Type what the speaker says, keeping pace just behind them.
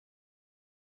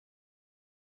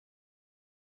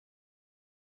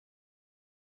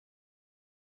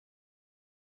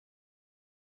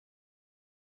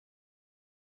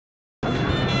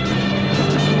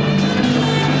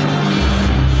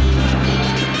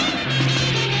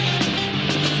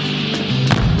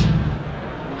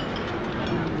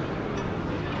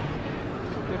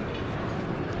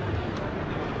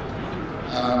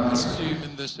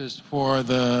this is for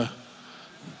the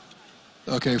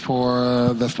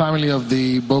family of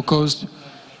the Bocos.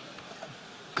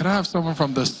 Could I have someone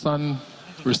from the Sun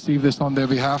receive this on their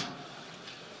behalf?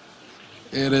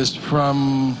 It is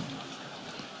from,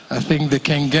 I think, the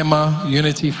Kengema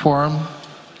Unity Forum,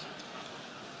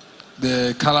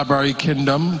 the Kalabari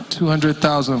Kingdom.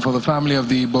 200,000 for the family of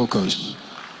the Bocos.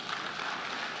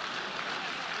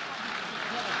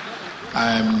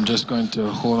 I'm just going to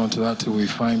hold on to that till we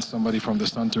find somebody from the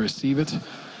Sun to receive it.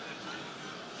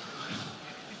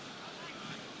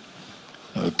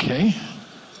 Okay.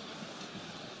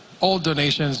 All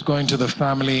donations going to the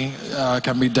family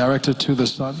can be directed to the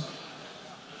Sun.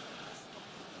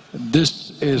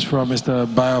 This is from Mr.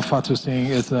 Bayo Fatu Singh.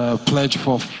 It's a pledge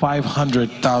for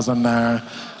 500,000 naira.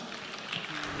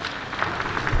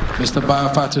 Mr. Bayo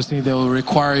Fatu Singh, they will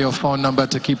require your phone number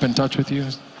to keep in touch with you.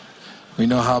 We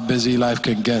know how busy life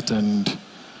can get, and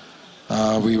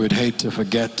we would hate to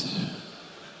forget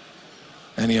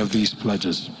any of these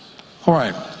pledges. All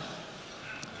right.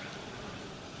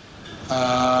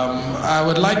 I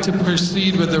would like to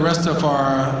proceed with the rest of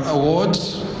our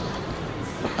awards,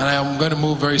 and I'm going to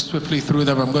move very swiftly through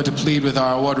them. I'm going to plead with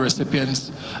our award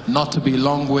recipients not to be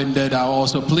long-winded. I'll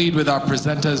also plead with our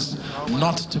presenters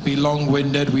not to be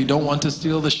long-winded. We don't want to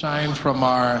steal the shine from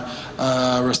our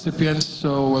recipients,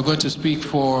 so we're going to speak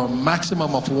for a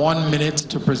maximum of 1 minute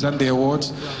to present the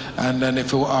awards, and then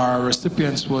if our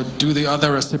recipients would do the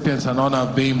other recipients an honor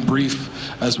of being brief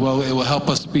as well, it will help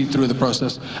us speed through the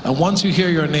process. And once you hear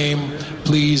your name,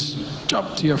 please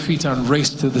jump to your feet and race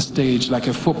to the stage like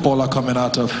a footballer coming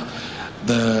out of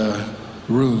the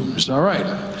rooms. All right.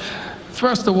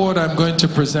 First award I'm going to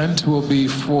present will be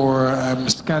for, I'm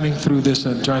scanning through this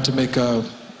and trying to make a,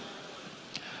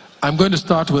 I'm going to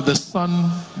start with the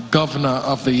Sun Governor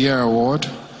of the Year Award.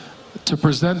 To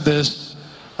present this,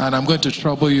 and I'm going to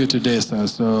trouble you today, sir,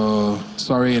 so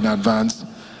sorry in advance.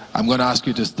 I'm going to ask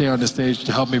you to stay on the stage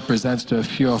to help me present to a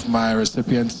few of my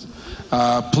recipients.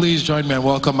 Please join me and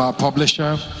welcome our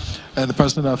publisher and the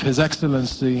person of His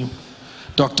Excellency,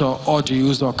 Dr. Oji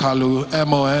Uzo-Kalu,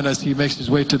 MON, as he makes his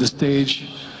way to the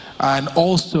stage. And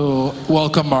also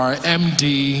welcome our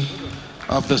MD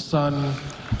of the Sun,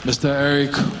 Mr.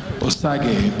 Eric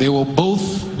Osage. They will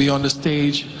both be on the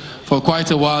stage for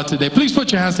quite a while today. Please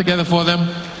put your hands together for them.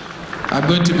 I'm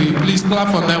going to be, please clap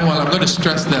for them while I'm going to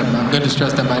stress them. I'm going to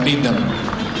stress them, I need them.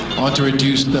 I want to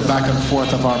reduce the back and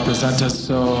forth of our presenters.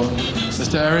 So,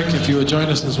 Mr. Eric, if you would join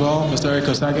us as well. Mr. Eric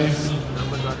Osage.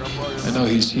 I know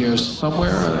he's here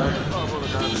somewhere.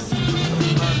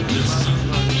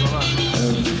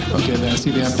 Okay, then I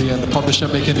see the MD and the publisher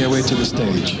making their way to the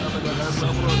stage.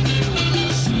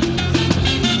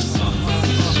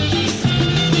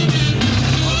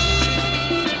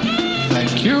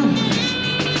 Thank you.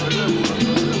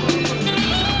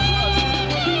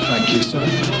 Thank you, sir. I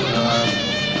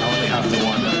only have the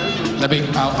one.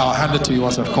 I'll hand it to you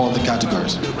once I've called the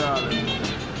categories.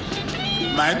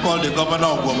 I call the governor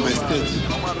of Gombe State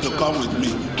to come with me.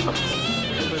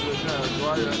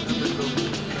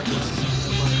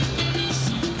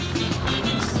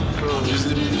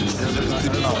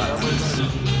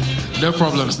 No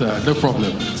problem, sir. No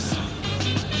problem.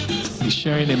 He's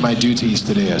sharing in my duties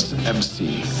today as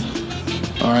MC.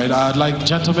 All right, I'd like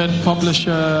gentlemen,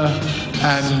 publisher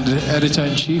and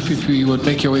editor-in-chief, if you would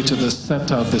make your way to the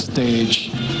center of the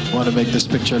stage. I want to make this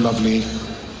picture lovely.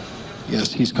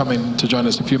 Yes, he's coming to join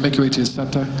us. If you make your way to the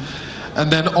center.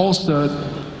 And then also,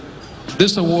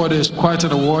 this award is quite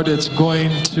an award. It's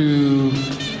going to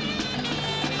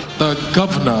the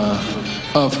governor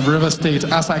of River State.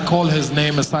 As I call his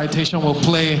name, a citation will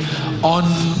play on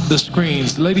the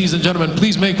screens. Ladies and gentlemen,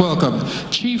 please make welcome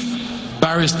Chief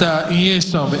Barrister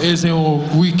Nyesom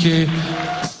Ezenwike,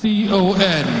 CON,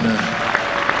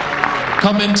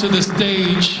 coming to the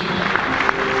stage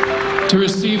to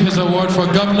receive his award for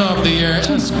Governor of the Year,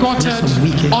 escorted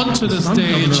onto the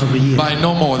stage by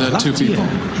no more than two people.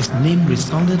 His name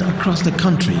resounded across the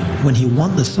country when he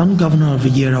won the Sun Governor of the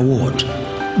Year award.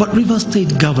 But River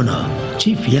State Governor,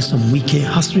 Chief Nyesom Wike,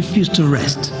 has refused to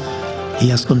rest. He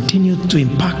has continued to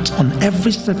impact on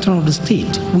every sector of the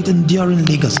state with enduring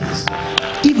legacies.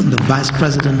 Even the Vice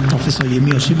President, Professor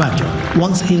Yemi Oshibajo,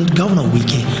 once hailed Governor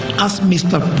Wike as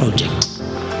Mr. Projects.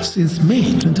 Since May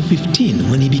 2015,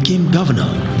 when he became governor,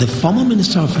 the former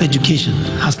Minister of Education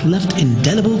has left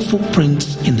indelible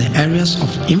footprints in the areas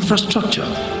of infrastructure,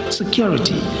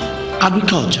 security,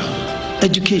 agriculture,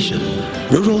 education,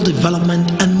 rural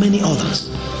development, and many others.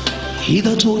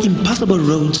 Hitherto impassable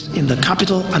roads in the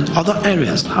capital and other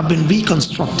areas have been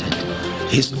reconstructed.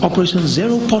 His Operation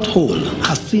Zero Pothole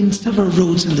has seen several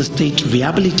roads in the state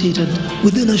rehabilitated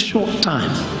within a short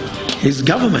time. His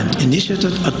government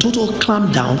initiated a total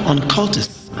clampdown on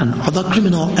cultists and other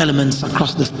criminal elements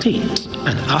across the state,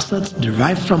 and assets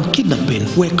derived from kidnapping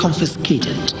were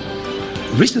confiscated.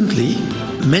 Recently,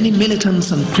 many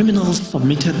militants and criminals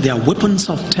submitted their weapons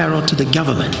of terror to the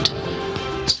government.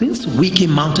 Since Wike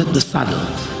mounted the saddle,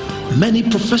 many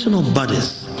professional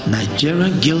bodies, Nigeria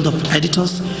Guild of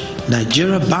Editors,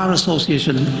 Nigeria Bar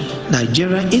Association,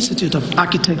 Nigeria Institute of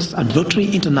Architects and Rotary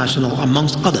International,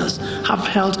 amongst others, have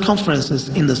held conferences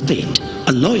in the state.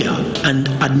 A lawyer and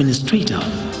administrator,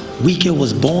 Wike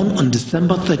was born on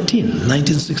December 13,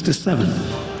 1967.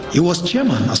 He was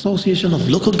chairman, Association of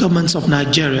Local Governments of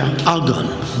Nigeria, ALGON,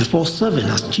 before serving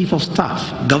as Chief of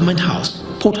Staff, Government House,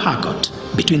 Port Harcourt,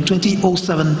 between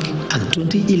 2007 and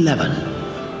 2011.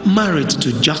 Married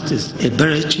to Justice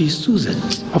Eberechi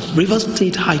Suzette of Rivers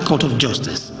State High Court of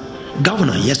Justice,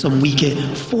 Governor Nyesom Wike,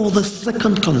 for the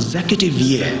second consecutive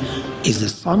year, is the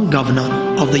Sun Governor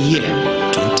of the year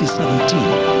 2017.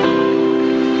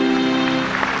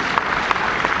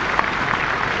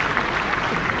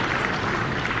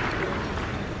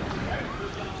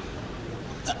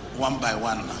 One by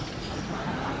one.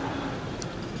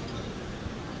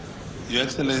 Your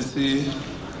Excellency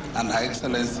and Her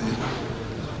Excellency,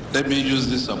 let me use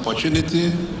this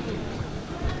opportunity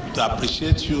to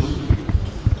appreciate you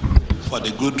for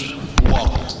the good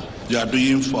work you are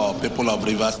doing for people of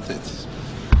Rivers State.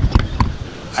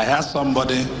 I heard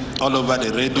somebody all over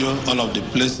the radio, all of the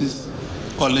places,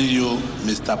 calling you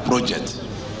Mr. Project.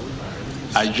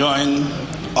 I join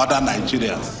other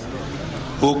Nigerians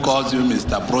who calls you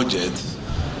Mr. Project.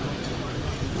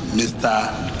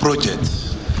 Mr. Project.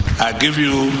 I give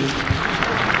you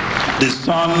the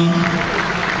Sun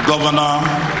Governor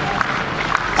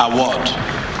Award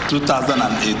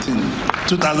 2017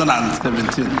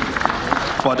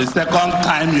 for the second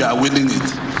time you are winning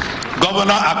it.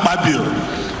 Governor Akpabio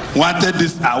wanted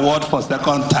this award for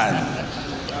second time.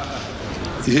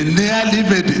 He nearly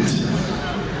made it,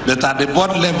 but at the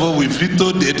board level we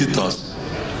vetoed the editors.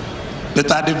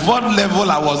 But at the board level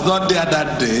I was not there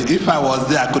that day. If I was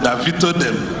there I could have vetoed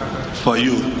them for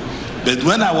you. But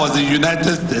when I was in the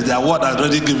United States, the award was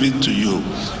already given to you.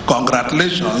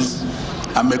 Congratulations,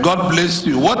 and may God bless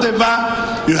you. Whatever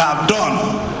you have done,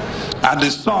 and the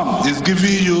Sun is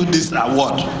giving you this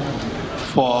award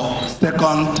for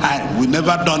second time. We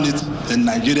never done it in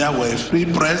Nigeria. We're a free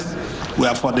press. We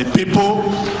are for the people.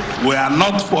 We are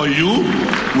not for you.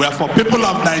 We are for people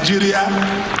of Nigeria,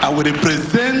 and we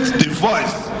represent the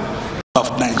voice of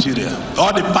Nigeria.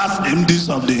 All the past MDs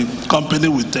of the company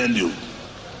will tell you.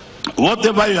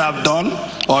 Whatever you have done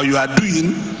or you are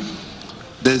doing,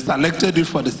 they selected you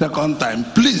for the second time.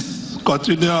 Please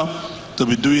continue to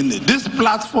be doing it. This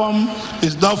platform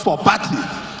is not for party.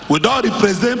 We don't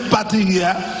represent party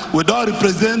here. We don't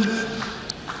represent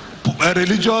a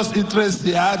religious interest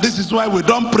here. This is why we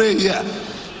don't pray here.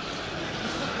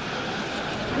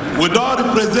 We don't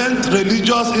represent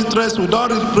religious interest. We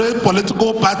don't represent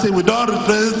political party. We don't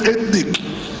represent ethnic.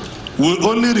 We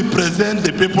only represent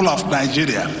the people of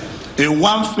Nigeria in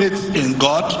one faith in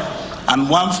God and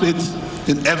one faith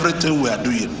in everything we are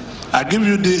doing. I give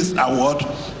you this award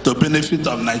to benefit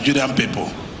of Nigerian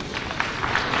people.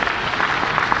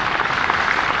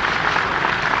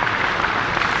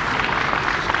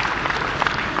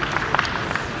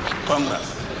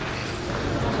 Congrats.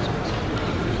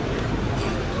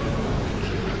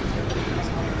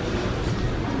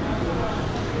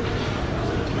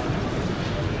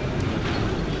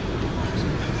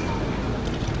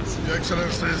 Your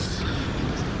Excellencies,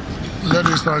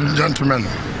 ladies and gentlemen,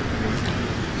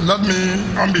 let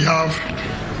me, on behalf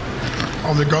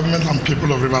of the government and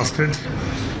people of Rivers State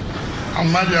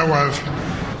and my dear wife,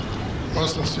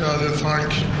 most sincerely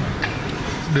thank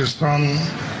the Sun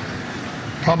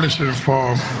Publishing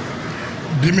for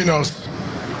deeming us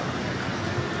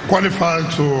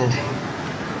qualified to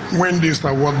win this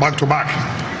award back to back.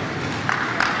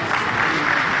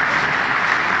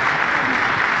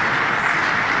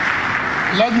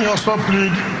 Let me also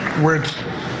plead with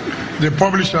the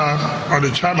publisher or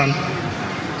the chairman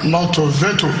not to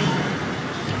veto,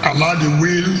 allow the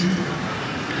will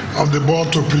of the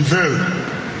board to prevail.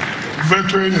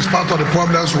 Vetoing is part of the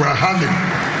problems we are having.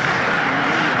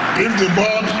 If the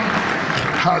board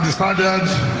has decided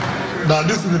that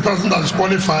this is the person that is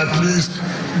qualified, please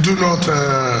do not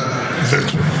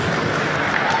veto.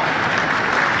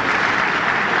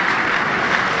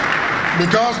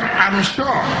 Because I'm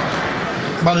sure,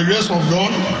 by the grace of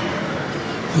God,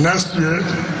 next year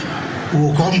we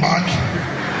will come back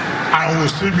and we will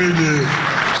still be the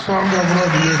Son Governor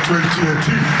of the year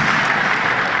 2018.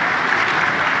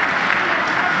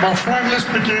 But frankly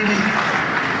speaking,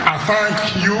 I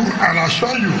thank you and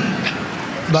assure you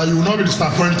that you will not be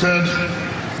disappointed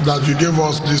that you gave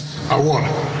us this award.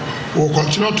 We will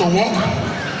continue to work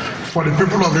for the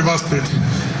people of Rivers State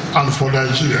and for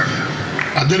Nigeria.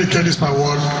 I dedicate this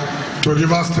award to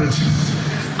Rivers State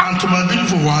and to my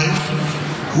beautiful wife,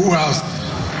 who has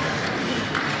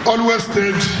always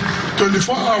stayed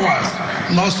 24 hours,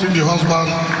 not seeing the husband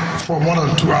for more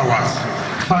than 2 hours.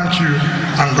 Thank you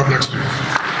and God bless you.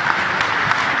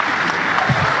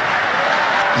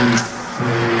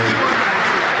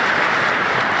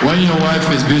 When your wife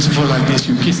is beautiful like this,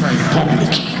 you kiss her in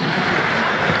public.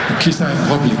 You kiss her in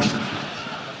public.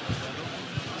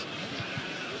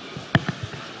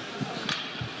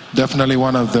 Definitely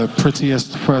one of the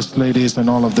prettiest first ladies in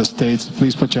all of the states.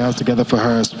 Please put your hands together for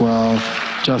her as well.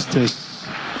 Justice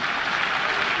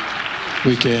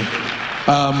Wike.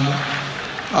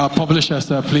 Our publisher,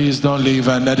 sir, please don't leave,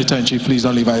 and editor-in-chief, please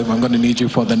don't leave. I'm going to need you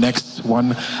for the next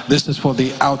one. This is for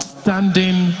the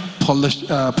Outstanding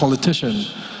Politician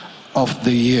of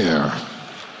the Year.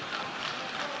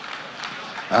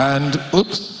 And,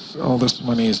 oops, all this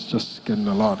money is just getting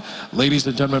a lot. Ladies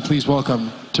and gentlemen, please welcome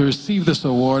to receive this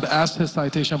award, as his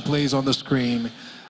citation plays on the screen,